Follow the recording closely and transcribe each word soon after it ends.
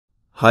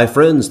Hi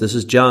friends, this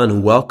is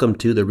John. Welcome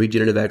to the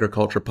Regenerative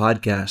Agriculture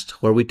Podcast,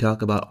 where we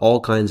talk about all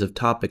kinds of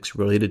topics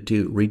related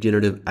to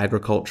regenerative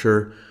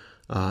agriculture.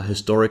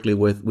 Historically,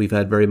 we've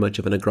had very much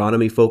of an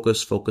agronomy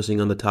focus, focusing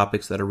on the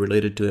topics that are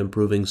related to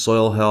improving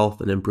soil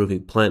health and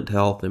improving plant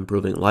health,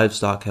 improving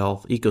livestock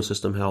health,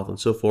 ecosystem health, and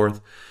so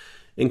forth.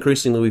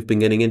 Increasingly, we've been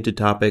getting into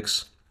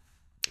topics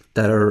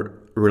that are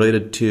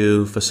related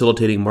to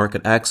facilitating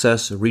market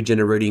access,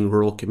 regenerating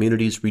rural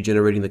communities,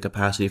 regenerating the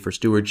capacity for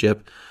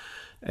stewardship.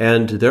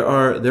 And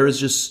there is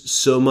just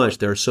so much.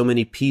 There are so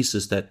many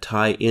pieces that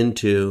tie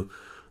into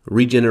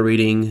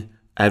regenerating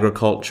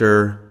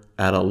agriculture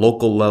at a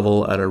local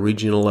level, at a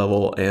regional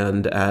level,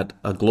 and at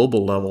a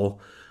global level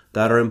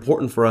that are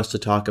important for us to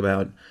talk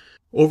about.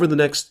 Over the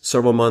next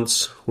several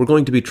months, we're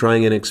going to be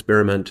trying an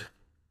experiment.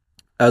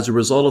 As a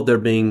result of there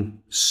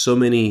being so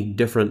many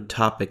different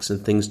topics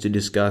and things to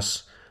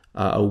discuss,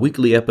 a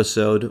weekly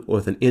episode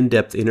with an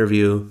in-depth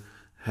interview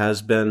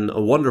has been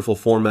a wonderful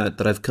format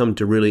that I've come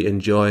to really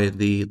enjoy,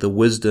 the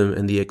wisdom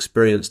and the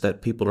experience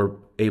that people are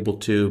able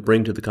to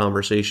bring to the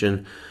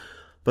conversation.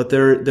 But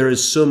there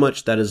is so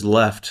much that is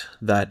left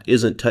that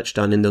isn't touched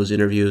on in those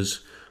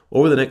interviews.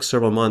 Over the next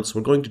several months,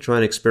 we're going to try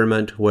an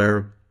experiment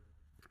where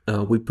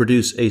we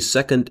produce a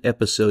second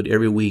episode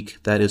every week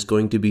that is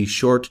going to be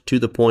short, to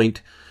the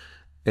point,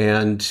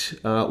 and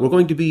we're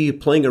going to be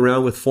playing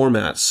around with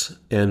formats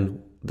and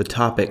the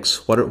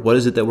topics. What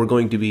is it that we're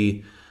going to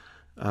be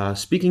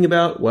speaking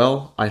about?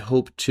 Well,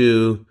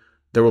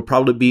 there will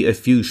probably be a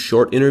few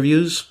short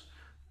interviews,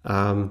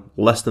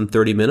 less than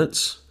 30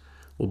 minutes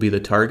will be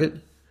the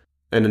target.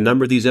 And a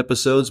number of these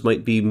episodes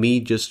might be me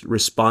just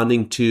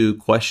responding to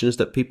questions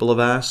that people have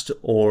asked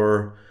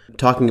or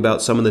talking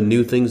about some of the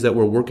new things that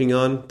we're working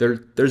on.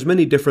 There's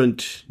many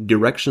different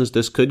directions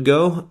this could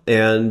go,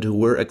 and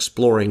we're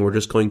exploring. We're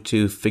just going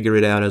to figure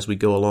it out as we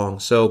go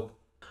along. So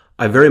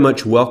I very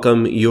much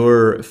welcome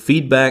your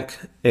feedback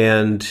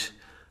and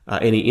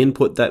any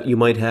input that you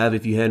might have.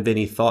 If you have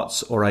any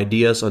thoughts or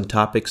ideas on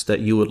topics that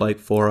you would like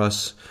for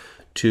us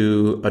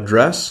to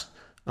address,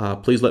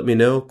 please let me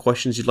know.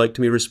 Questions you'd like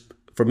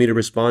for me to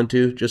respond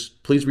to,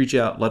 just please reach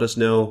out. Let us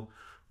know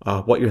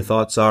what your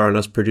thoughts are on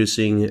us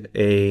producing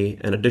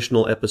an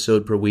additional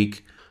episode per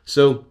week.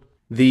 So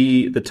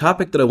the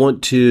topic that I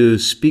want to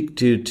speak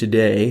to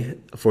today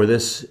for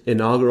this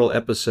inaugural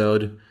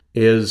episode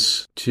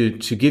is to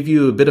give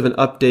you a bit of an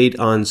update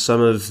on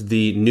some of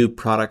the new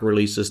product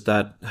releases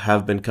that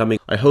have been coming.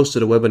 I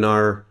hosted a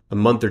webinar a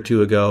month or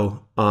two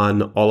ago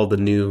on all of the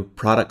new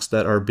products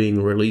that are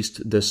being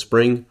released this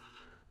spring,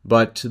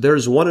 but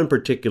there's one in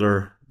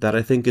particular that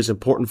I think is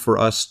important for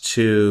us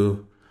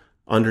to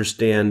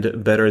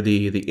understand better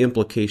the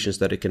implications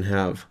that it can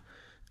have.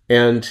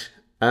 And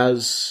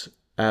as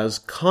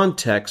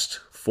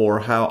context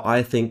for how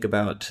I think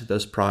about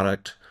this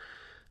product,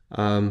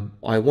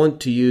 I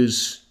want to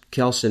use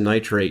calcium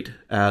nitrate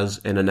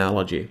as an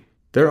analogy.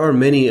 There are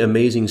many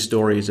amazing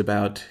stories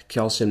about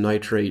calcium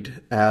nitrate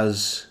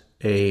as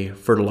a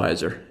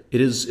fertilizer.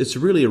 It's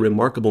really a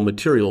remarkable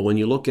material when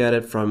you look at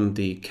it from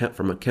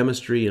a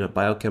chemistry and a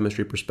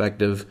biochemistry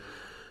perspective,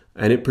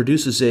 and it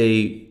produces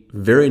a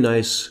very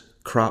nice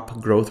crop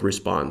growth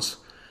response.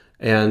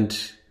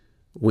 And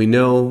we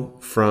know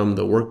from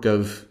the work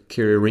of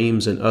Kerry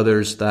Reams and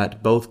others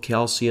that both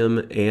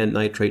calcium and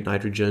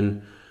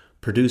nitrogen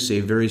produce a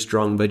very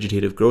strong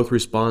vegetative growth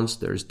response.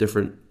 There's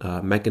different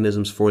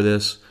mechanisms for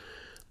this.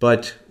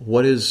 But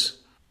what is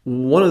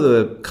one of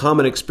the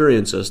common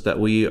experiences that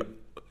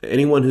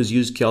anyone who's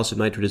used calcium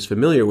nitrate is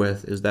familiar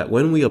with is that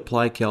when we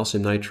apply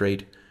calcium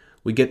nitrate,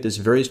 we get this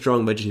very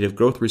strong vegetative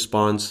growth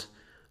response,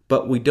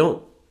 but we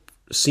don't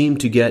seem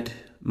to get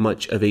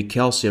much of a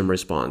calcium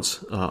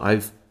response.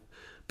 I've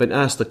been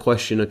asked the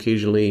question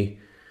occasionally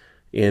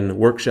in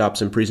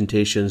workshops and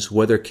presentations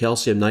whether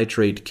calcium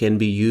nitrate can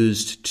be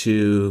used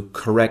to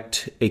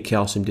correct a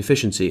calcium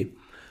deficiency.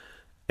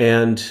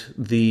 And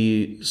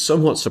the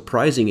somewhat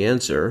surprising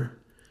answer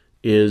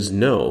is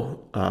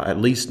no, at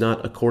least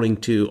not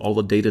according to all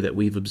the data that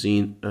we've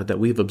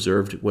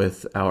observed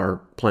with our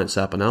plant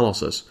sap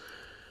analysis.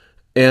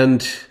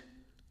 And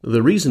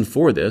the reason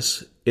for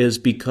this is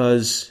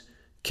because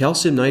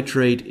calcium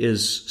nitrate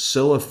is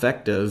so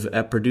effective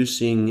at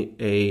producing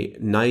a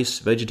nice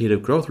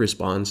vegetative growth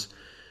response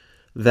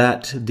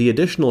that the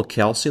additional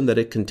calcium that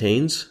it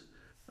contains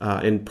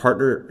in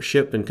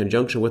partnership and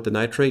conjunction with the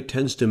nitrate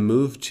tends to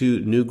move to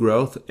new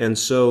growth. And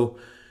so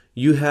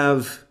you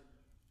have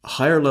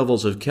higher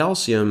levels of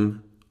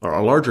calcium, or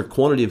a larger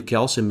quantity of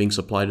calcium being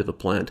supplied to the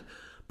plant,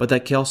 but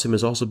that calcium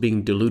is also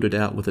being diluted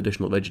out with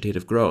additional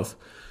vegetative growth.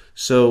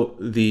 So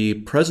the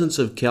presence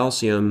of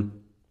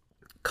calcium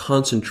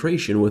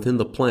concentration within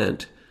the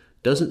plant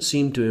doesn't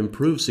seem to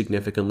improve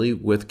significantly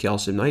with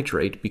calcium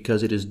nitrate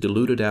because it is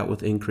diluted out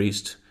with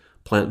increased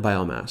plant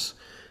biomass.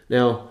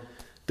 Now,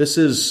 this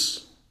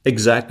is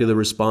exactly the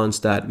response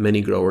that many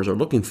growers are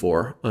looking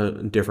for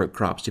in different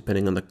crops,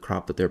 depending on the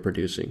crop that they're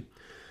producing.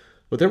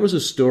 But there was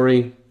a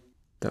story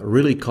that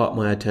really caught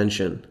my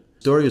attention.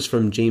 The story is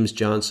from James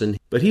Johnson,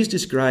 but he's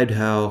described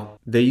how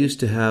they used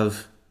to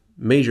have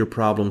major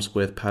problems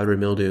with powdery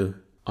mildew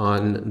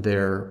on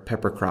their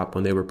pepper crop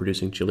when they were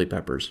producing chili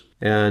peppers.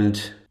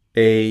 And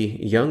a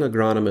young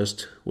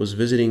agronomist was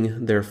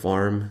visiting their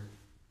farm,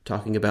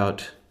 talking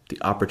about the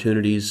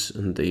opportunities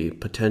and the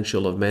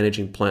potential of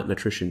managing plant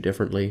nutrition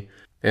differently.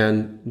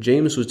 And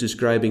James was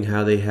describing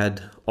how they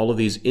had all of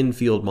these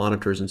in-field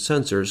monitors and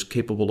sensors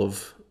capable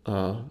of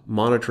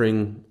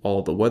monitoring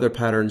all the weather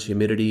patterns,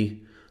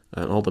 humidity,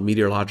 and all the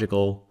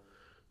meteorological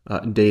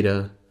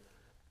data,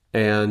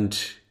 and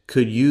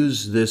could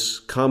use this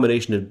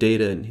combination of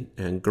data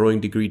and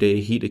growing degree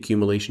day heat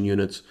accumulation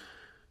units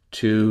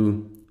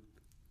to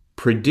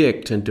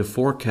predict and to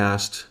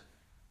forecast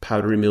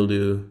powdery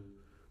mildew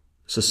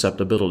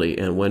susceptibility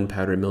and when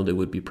powdery mildew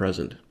would be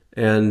present.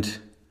 And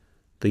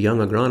the young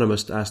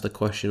agronomist asked the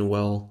question,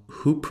 well,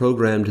 who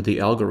programmed the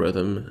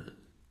algorithm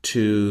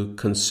to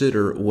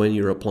consider when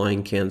you're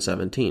applying CAN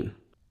 17?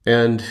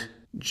 And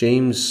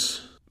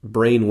James'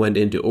 brain went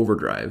into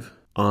overdrive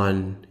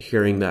on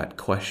hearing that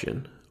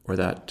question or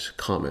that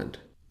comment,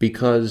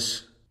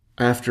 because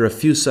after a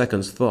few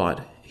seconds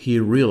thought, he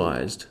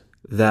realized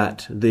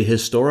that the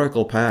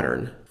historical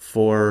pattern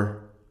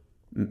for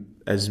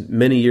as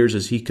many years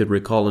as he could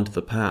recall into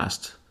the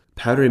past,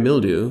 powdery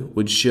mildew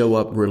would show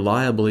up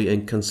reliably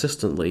and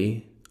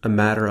consistently a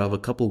matter of a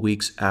couple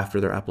weeks after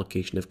their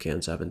application of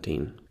CAN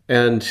 17.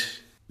 And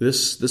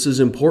this is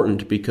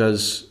important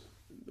because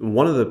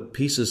one of the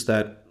pieces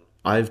that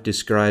I've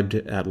described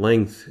at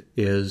length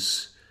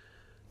is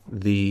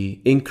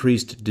the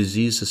increased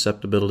disease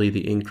susceptibility,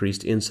 the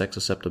increased insect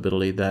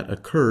susceptibility that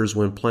occurs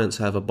when plants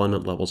have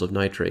abundant levels of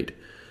nitrate.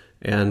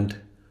 And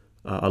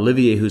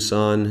Olivier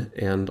Housson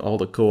and all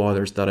the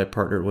co-authors that I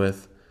partnered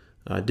with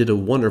did a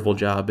wonderful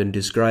job in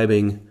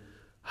describing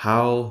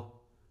how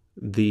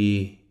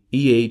the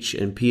EH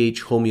and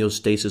pH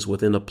homeostasis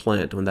within a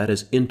plant, when that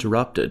is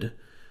interrupted,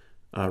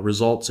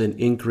 results in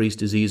increased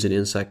disease and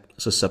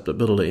insect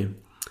susceptibility.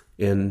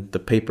 In the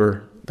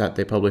paper that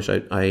they published,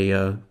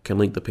 I can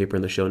link the paper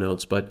in the show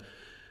notes, but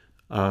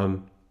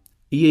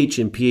EH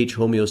and pH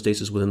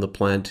homeostasis within the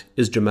plant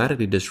is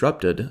dramatically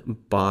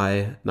disrupted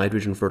by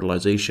nitrogen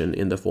fertilization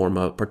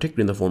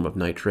particularly in the form of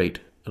nitrate,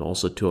 and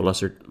also to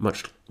a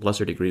much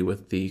lesser degree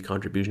with the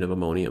contribution of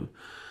ammonium.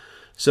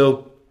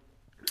 So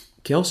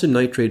calcium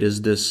nitrate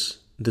is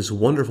this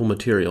wonderful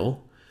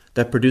material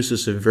that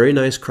produces a very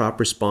nice crop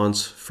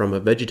response from a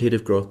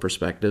vegetative growth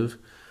perspective,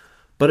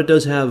 but it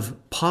does have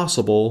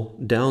possible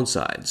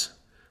downsides.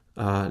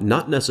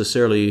 Not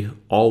necessarily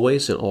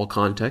always in all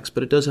contexts,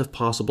 but it does have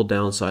possible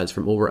downsides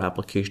from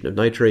over-application of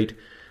nitrate.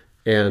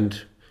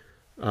 And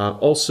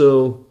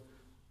also,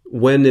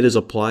 when it is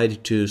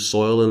applied to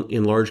soil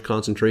in large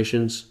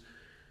concentrations,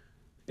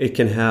 it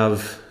can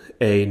have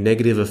a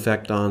negative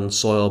effect on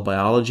soil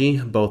biology,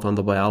 both on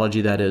the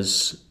biology that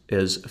is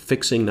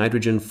fixing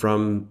nitrogen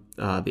from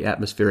the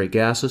atmospheric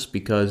gases,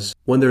 because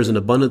when there's an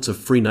abundance of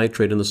free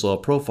nitrate in the soil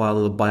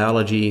profile, the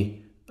biology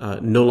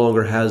no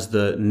longer has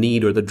the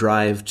need or the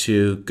drive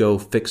to go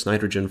fix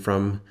nitrogen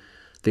from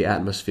the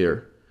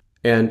atmosphere.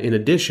 And in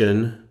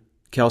addition,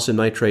 calcium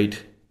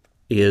nitrate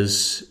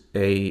is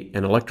an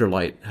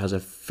electrolyte, has a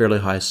fairly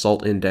high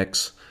salt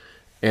index,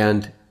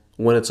 and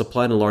when it's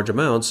applied in large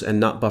amounts and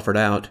not buffered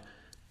out,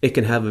 it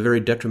can have a very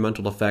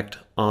detrimental effect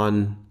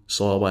on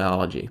soil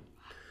biology.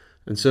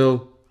 And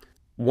so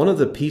one of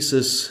the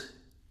pieces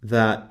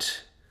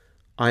that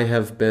I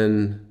have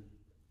been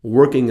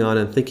working on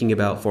and thinking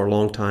about for a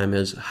long time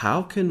is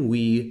how can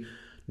we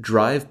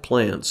drive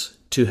plants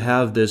to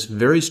have this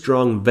very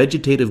strong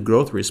vegetative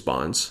growth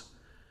response,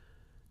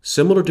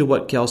 similar to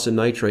what calcium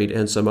nitrate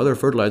and some other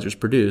fertilizers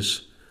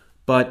produce,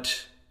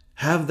 but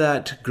have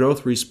that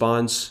growth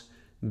response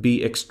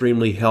be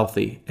extremely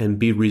healthy and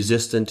be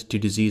resistant to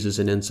diseases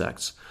and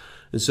insects.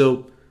 And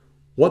so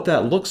what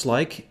that looks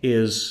like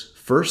is,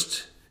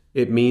 first,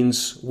 it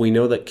means we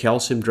know that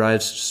calcium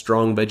drives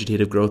strong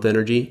vegetative growth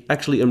energy.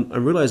 Actually, I'm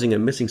realizing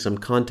I'm missing some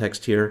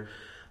context here.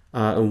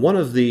 In one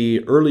of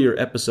the earlier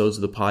episodes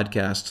of the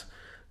podcast,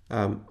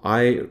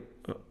 I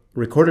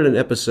recorded an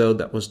episode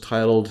that was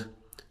titled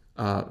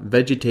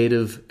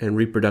Vegetative and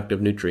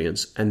Reproductive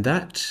Nutrients. And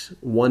that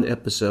one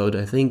episode,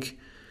 I think,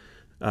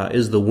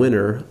 is the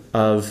winner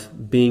of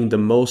having the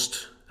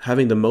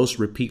most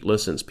repeat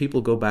listens.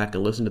 People go back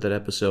and listen to that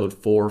episode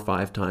 4 or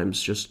 5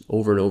 times just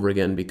over and over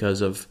again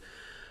because of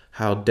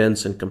how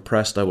dense and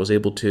compressed I was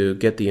able to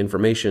get the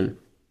information.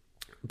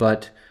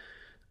 But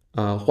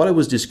what I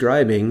was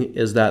describing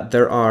is that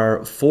there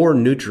are 4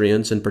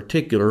 nutrients in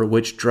particular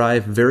which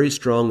drive very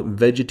strong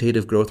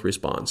vegetative growth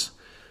response.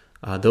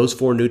 Those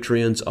 4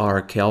 nutrients are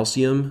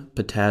calcium,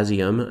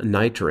 potassium,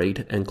 nitrate,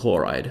 and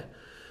chloride.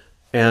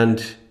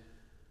 And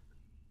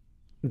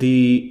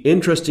the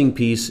interesting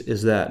piece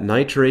is that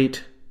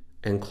nitrate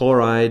and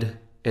chloride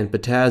and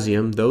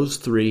potassium, those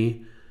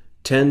 3,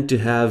 tend to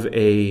have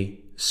a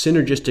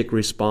synergistic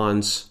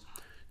response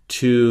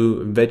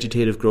to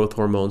vegetative growth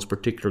hormones,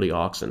 particularly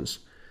auxins.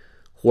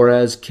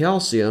 Whereas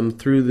calcium,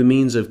 through the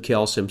means of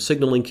calcium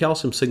signaling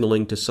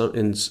to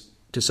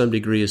some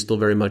degree is still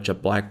very much a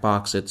black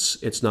box.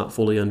 It's not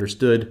fully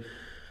understood.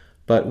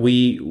 But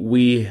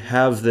we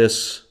have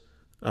this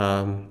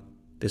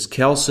this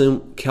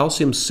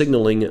calcium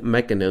signaling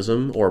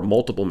mechanism, or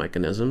multiple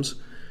mechanisms.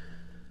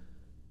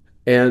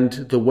 And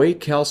the way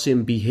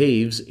calcium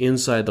behaves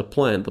inside the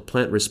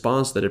plant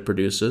response that it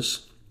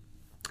produces,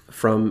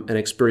 from an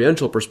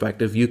experiential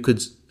perspective, you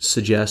could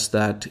suggest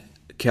that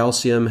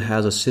calcium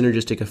has a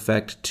synergistic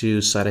effect to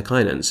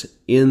cytokinins,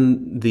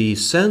 in the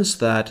sense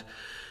that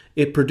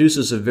it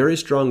produces a very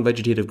strong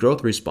vegetative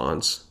growth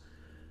response,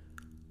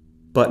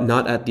 but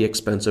not at the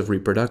expense of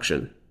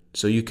reproduction.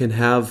 So you can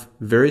have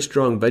very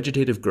strong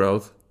vegetative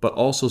growth, but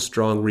also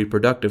strong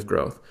reproductive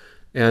growth.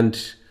 And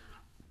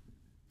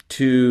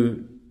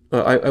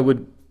I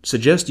would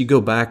suggest you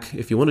go back,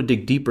 if you want to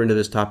dig deeper into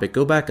this topic,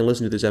 go back and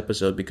listen to this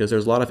episode, because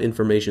there's a lot of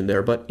information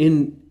there. But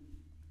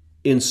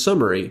in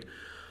summary,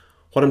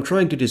 what I'm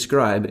trying to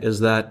describe is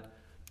that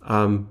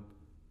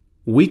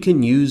we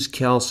can use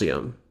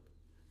calcium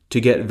to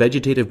get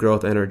vegetative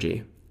growth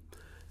energy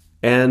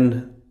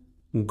and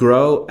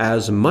grow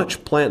as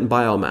much plant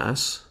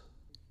biomass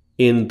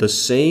in the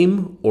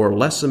same or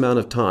less amount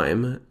of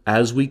time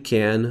as we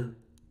can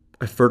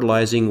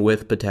fertilizing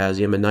with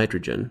potassium and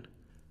nitrogen,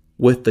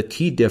 with the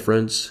key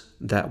difference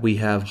that we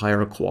have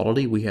higher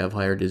quality, we have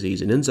higher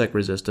disease and insect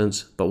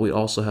resistance, but we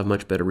also have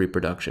much better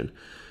reproduction.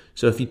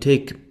 So if you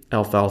take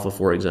alfalfa,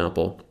 for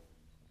example,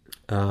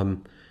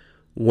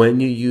 when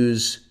you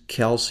use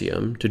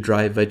calcium to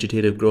drive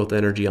vegetative growth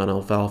energy on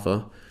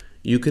alfalfa,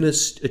 you can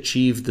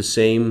achieve the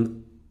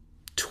same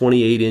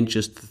 28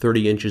 inches to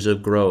 30 inches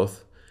of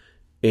growth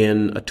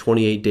in a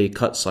 28-day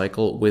cut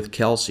cycle with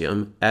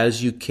calcium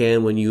as you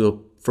can when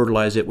you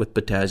fertilize it with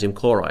potassium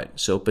chloride.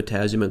 So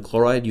potassium and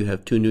chloride, you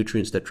have two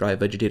nutrients that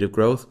drive vegetative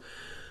growth.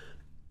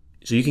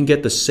 So you can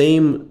get the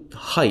same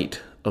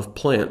height of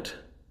plant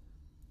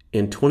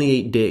in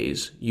 28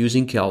 days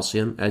using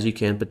calcium as you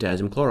can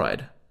potassium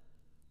chloride.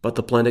 But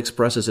the plant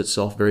expresses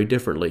itself very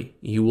differently.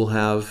 You will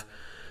have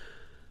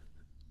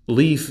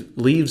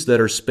leaves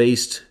that are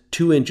spaced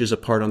 2 inches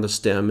apart on the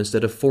stem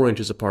instead of 4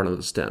 inches apart on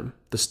the stem.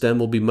 The stem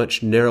will be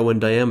much narrow in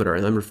diameter,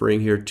 and I'm referring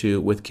here to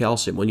with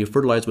calcium. When you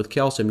fertilize with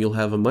calcium, you'll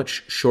have a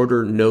much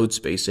shorter node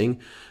spacing,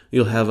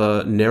 you'll have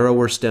a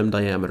narrower stem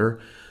diameter,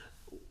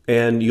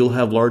 and you'll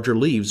have larger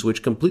leaves,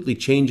 which completely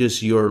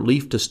changes your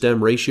leaf to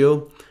stem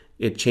ratio.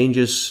 It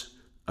changes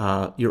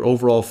your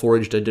overall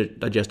forage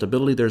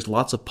digestibility. There's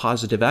lots of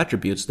positive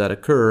attributes that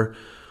occur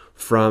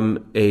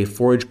from a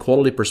forage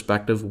quality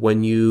perspective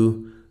when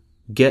you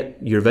get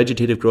your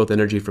vegetative growth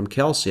energy from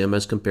calcium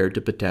as compared to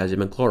potassium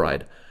and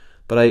chloride.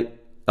 But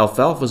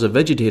alfalfa is a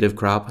vegetative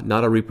crop,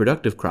 not a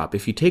reproductive crop.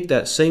 If you take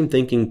that same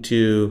thinking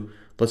to,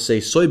 let's say,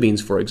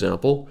 soybeans, for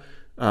example,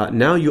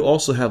 now you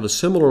also have a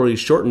similarly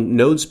shortened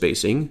node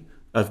spacing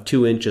of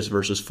 2 inches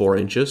versus 4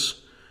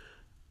 inches.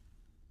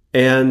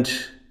 And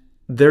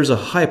there's a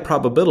high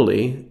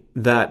probability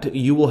that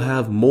you will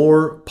have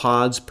more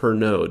pods per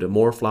node,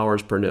 more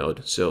flowers per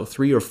node. So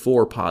 3 or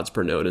 4 pods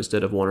per node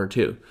instead of 1 or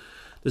 2.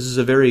 This is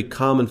a very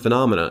common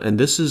phenomena, and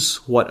this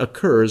is what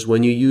occurs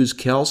when you use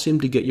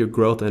calcium to get your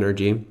growth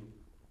energy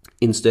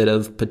instead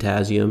of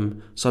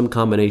potassium, some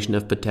combination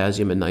of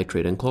potassium and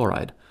nitrate and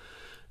chloride.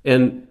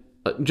 And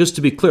just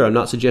to be clear, I'm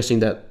not suggesting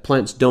that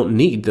plants don't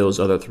need those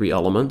other 3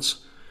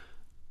 elements.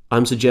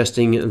 I'm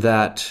suggesting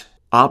that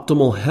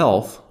optimal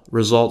health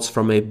results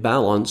from a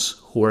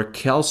balance where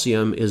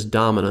calcium is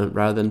dominant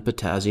rather than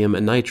potassium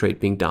and nitrate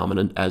being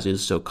dominant, as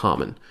is so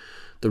common.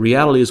 The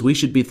reality is we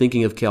should be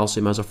thinking of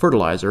calcium as a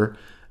fertilizer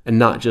and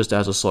not just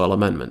as a soil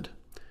amendment.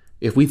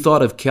 If we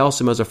thought of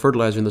calcium as a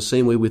fertilizer in the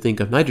same way we think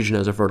of nitrogen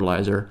as a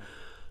fertilizer,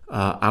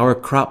 our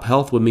crop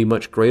health would be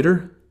much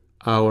greater,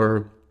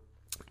 our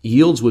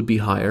yields would be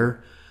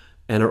higher,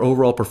 and our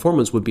overall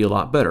performance would be a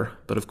lot better.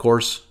 But of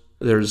course,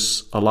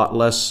 there's a lot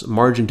less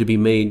margin to be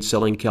made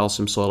selling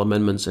calcium soil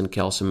amendments and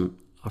calcium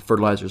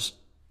fertilizers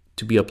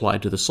to be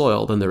applied to the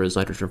soil than there is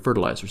nitrogen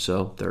fertilizer.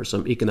 So there are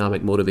some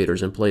economic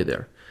motivators in play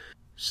there.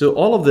 So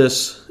all of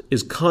this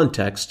is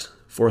context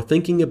for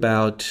thinking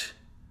about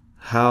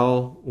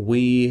how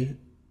we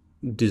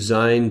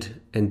designed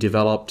and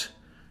developed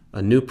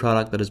a new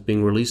product that is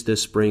being released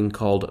this spring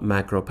called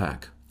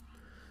MacroPak.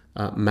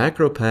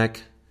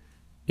 MacroPak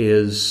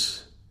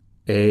is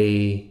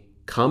a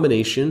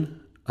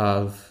combination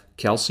of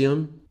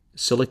calcium,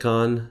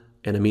 silicon,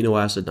 and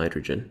amino acid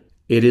nitrogen.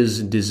 It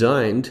is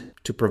designed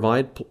to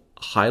provide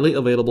highly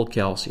available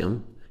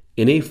calcium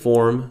in a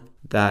form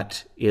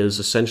that is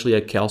essentially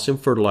a calcium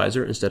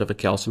fertilizer instead of a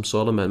calcium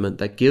soil amendment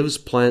that gives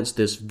plants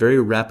this very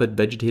rapid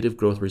vegetative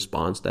growth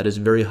response that is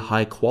very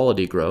high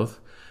quality growth.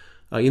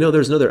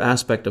 There's another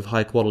aspect of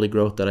high quality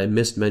growth that I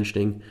missed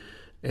mentioning,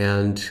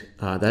 and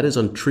that is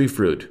on tree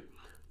fruit.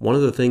 One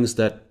of the things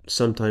that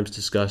sometimes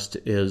discussed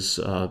is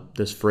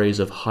this phrase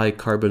of high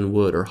carbon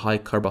wood or high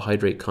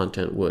carbohydrate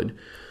content wood,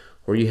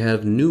 where you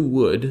have new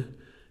wood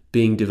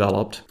being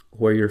developed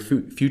where your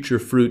future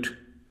fruit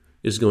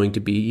is going to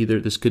be either,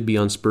 this could be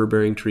on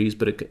spur-bearing trees,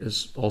 but it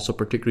is also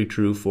particularly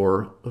true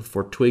for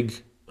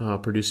twig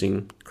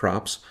producing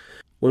crops.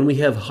 When we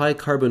have high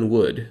carbon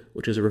wood,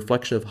 which is a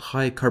reflection of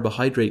high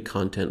carbohydrate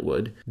content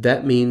wood,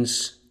 that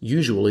means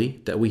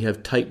usually that we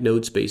have tight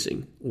node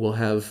spacing. We'll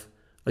have,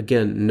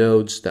 again,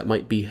 nodes that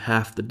might be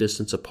half the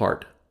distance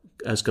apart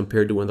as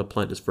compared to when the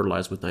plant is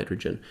fertilized with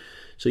nitrogen.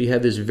 So you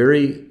have this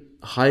very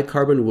high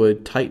carbon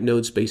wood, tight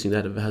node spacing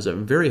that has a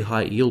very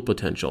high yield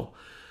potential,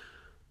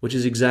 which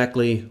is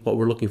exactly what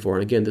we're looking for.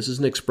 And again, this is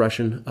an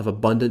expression of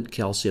abundant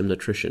calcium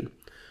nutrition.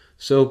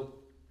 So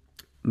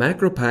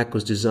MacroPak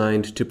was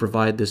designed to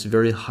provide this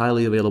very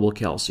highly available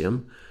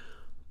calcium,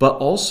 but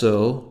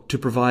also to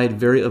provide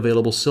very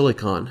available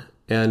silicon.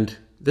 And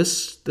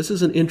this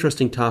is an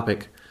interesting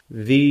topic.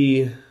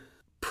 The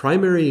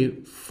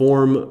primary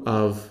form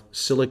of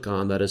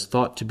silicon that is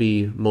thought to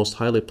be most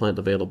highly plant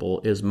available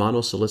is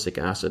monosilicic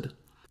acid.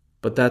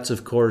 But that's,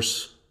 of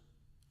course,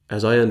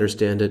 as I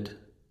understand it,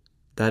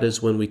 that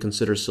is when we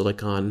consider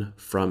silicon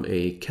from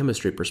a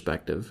chemistry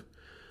perspective.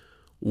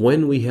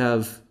 When we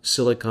have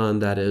silicon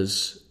that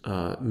is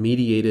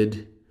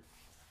mediated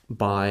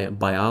by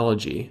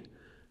biology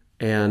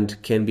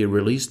and can be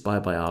released by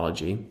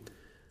biology,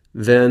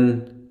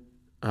 then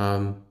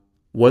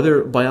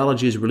whether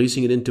biology is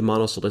releasing it into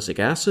monosilicic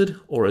acid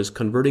or is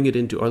converting it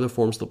into other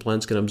forms the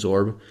plants can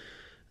absorb,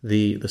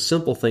 the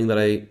simple thing that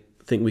I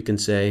think we can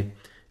say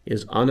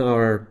is on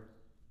our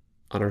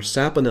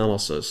sap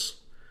analysis,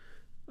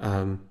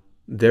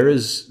 there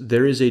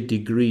is a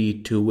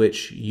degree to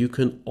which you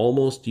can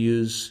almost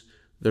use,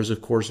 there's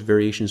of course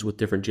variations with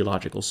different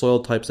geological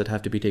soil types that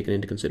have to be taken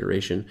into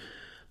consideration,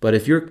 but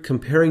if you're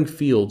comparing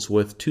fields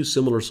with two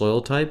similar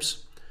soil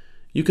types,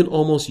 you can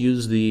almost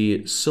use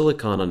the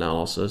silicon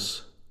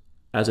analysis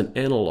as an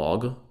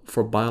analog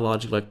for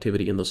biological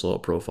activity in the soil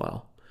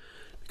profile.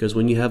 Because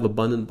when you have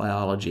abundant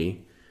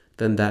biology,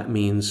 then that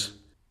means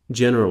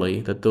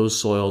generally that those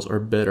soils are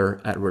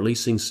better at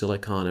releasing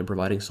silicon and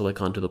providing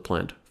silicon to the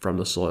plant from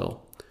the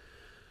soil.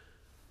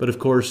 But of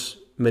course,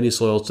 many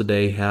soils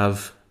today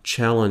have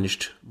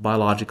challenged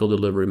biological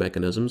delivery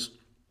mechanisms,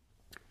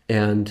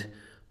 and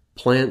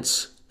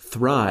plants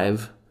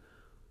thrive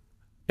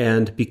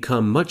and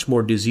become much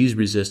more disease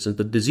resistant.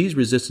 The disease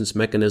resistance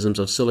mechanisms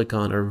of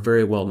silicon are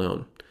very well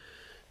known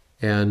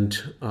and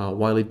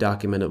widely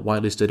documented,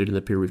 widely studied in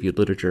the peer-reviewed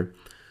literature.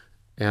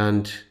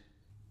 And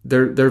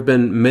there have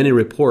been many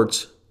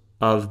reports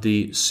of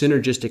the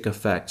synergistic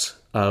effects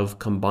of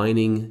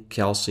combining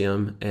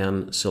calcium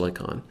and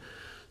silicon.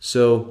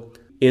 So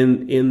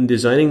in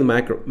designing the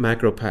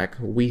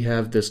MacroPak, we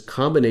have this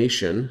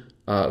combination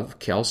of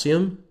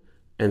calcium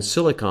and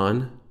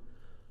silicon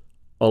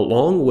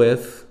along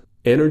with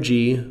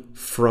energy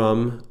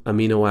from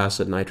amino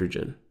acid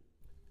nitrogen.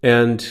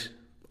 And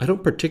I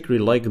don't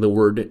particularly like the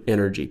word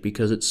energy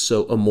because it's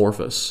so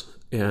amorphous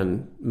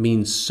and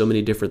means so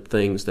many different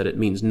things that it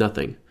means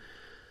nothing.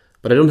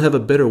 But I don't have a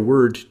better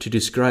word to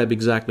describe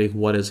exactly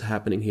what is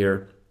happening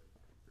here.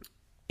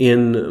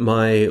 In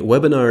my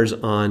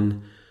webinars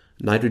on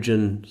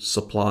nitrogen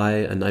supply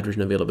and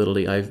nitrogen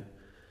availability, I've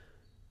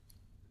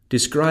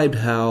described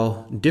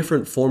how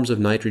different forms of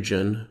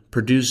nitrogen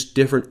produce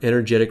different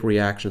energetic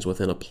reactions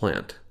within a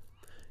plant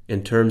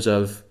in terms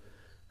of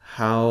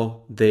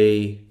how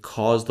they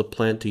cause the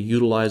plant to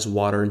utilize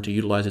water and to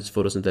utilize its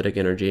photosynthetic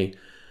energy.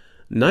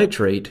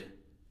 Nitrate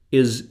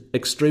is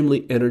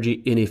extremely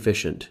energy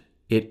inefficient.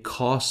 It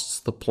costs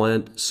the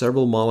plant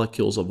several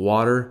molecules of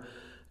water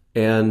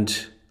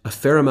and a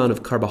fair amount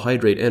of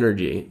carbohydrate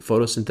energy,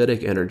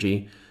 photosynthetic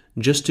energy,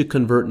 just to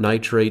convert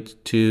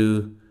nitrate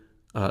to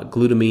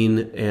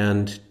glutamine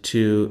and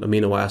to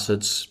amino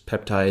acids,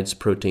 peptides,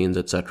 proteins,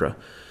 etc.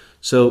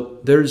 So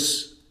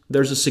there's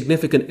a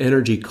significant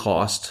energy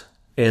cost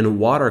and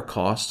water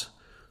cost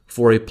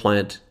for a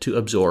plant to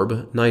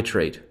absorb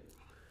nitrate.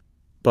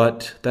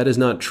 But that is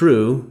not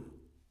true.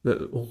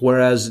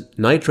 Whereas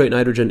nitrate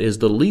nitrogen is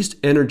the least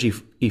energy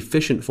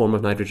efficient form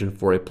of nitrogen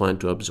for a plant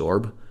to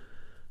absorb,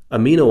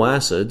 amino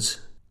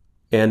acids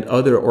and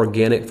other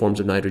organic forms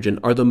of nitrogen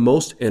are the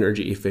most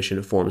energy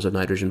efficient forms of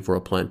nitrogen for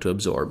a plant to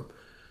absorb.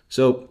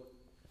 So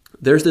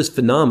there's this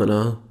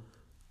phenomena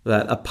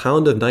that a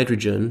pound of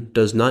nitrogen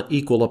does not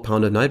equal a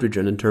pound of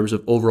nitrogen in terms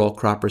of overall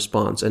crop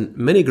response. And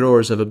many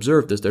growers have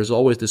observed this. There's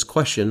always this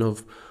question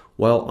of,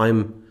 well,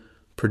 I'm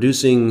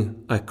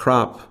producing a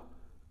crop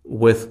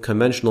with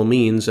conventional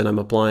means and I'm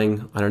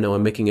applying,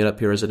 I'm making it up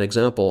here as an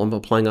example, I'm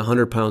applying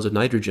 100 pounds of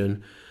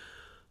nitrogen,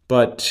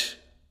 but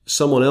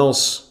someone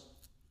else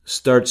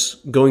starts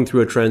going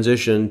through a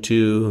transition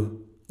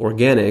to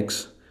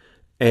organics,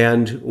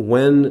 and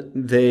when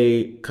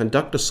they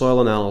conduct a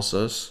soil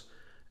analysis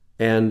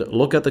and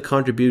look at the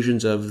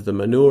contributions of the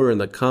manure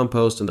and the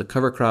compost and the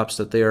cover crops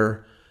that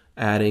they're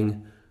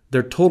adding,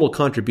 their total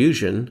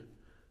contribution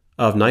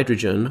of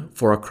nitrogen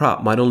for a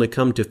crop might only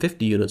come to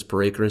 50 units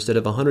per acre instead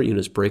of 100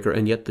 units per acre,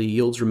 and yet the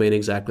yields remain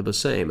exactly the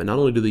same. And not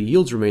only do the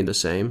yields remain the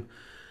same,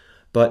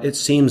 but it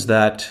seems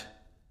that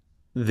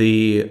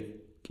the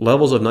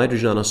levels of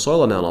nitrogen on a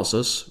soil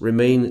analysis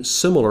remain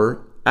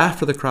similar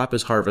after the crop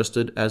is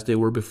harvested as they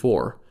were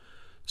before.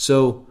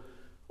 So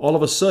all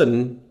of a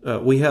sudden,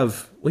 we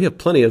have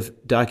plenty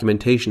of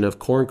documentation of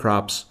corn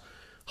crops,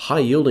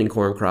 high-yielding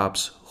corn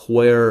crops,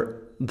 where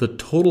the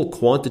total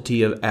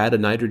quantity of added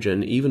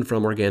nitrogen, even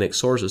from organic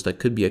sources that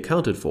could be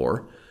accounted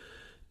for,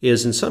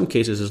 is in some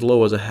cases as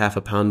low as a half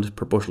a pound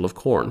per bushel of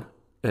corn.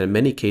 And in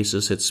many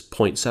cases, it's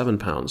 0.7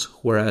 pounds,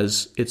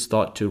 whereas it's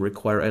thought to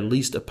require at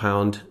least a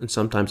pound and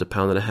sometimes a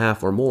pound and a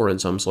half or more in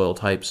some soil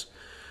types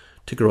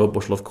to grow a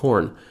bushel of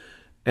corn.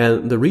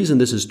 And the reason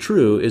this is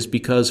true is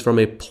because from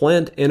a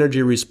plant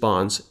energy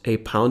response, a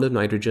pound of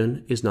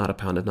nitrogen is not a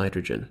pound of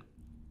nitrogen.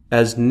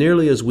 As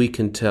nearly as we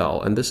can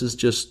tell, and this is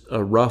just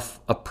a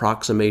rough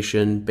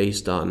approximation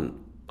based on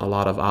a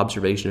lot of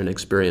observation and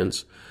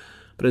experience,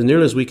 but as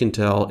nearly as we can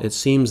tell, it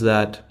seems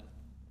that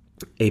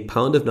a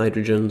pound of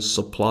nitrogen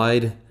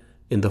supplied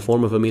in the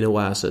form of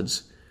amino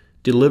acids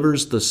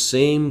delivers the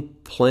same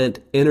plant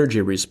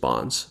energy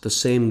response, the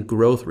same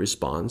growth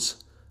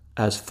response,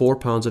 as 4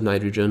 pounds of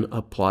nitrogen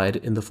applied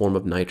in the form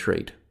of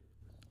nitrate,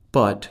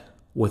 but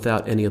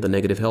without any of the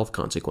negative health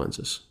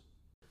consequences.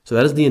 So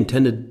that is the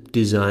intended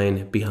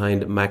design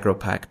behind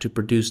MacroPak, to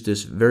produce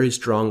this very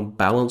strong,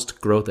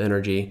 balanced growth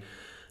energy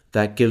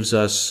that gives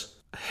us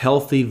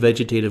healthy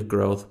vegetative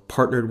growth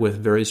partnered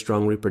with very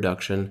strong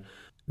reproduction,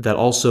 that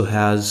also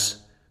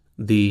has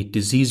the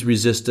disease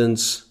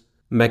resistance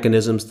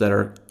mechanisms that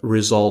are a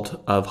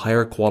result of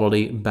higher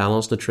quality,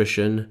 balanced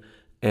nutrition,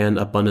 and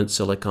abundant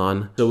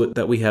silicon, so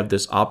that we have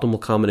this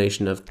optimal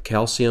combination of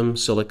calcium,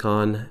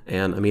 silicon,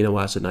 and amino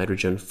acid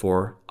nitrogen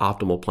for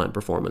optimal plant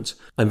performance.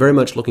 I'm very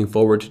much looking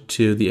forward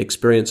to the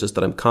experiences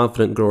that I'm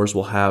confident growers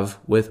will have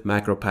with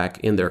MacroPak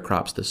in their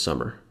crops this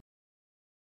summer.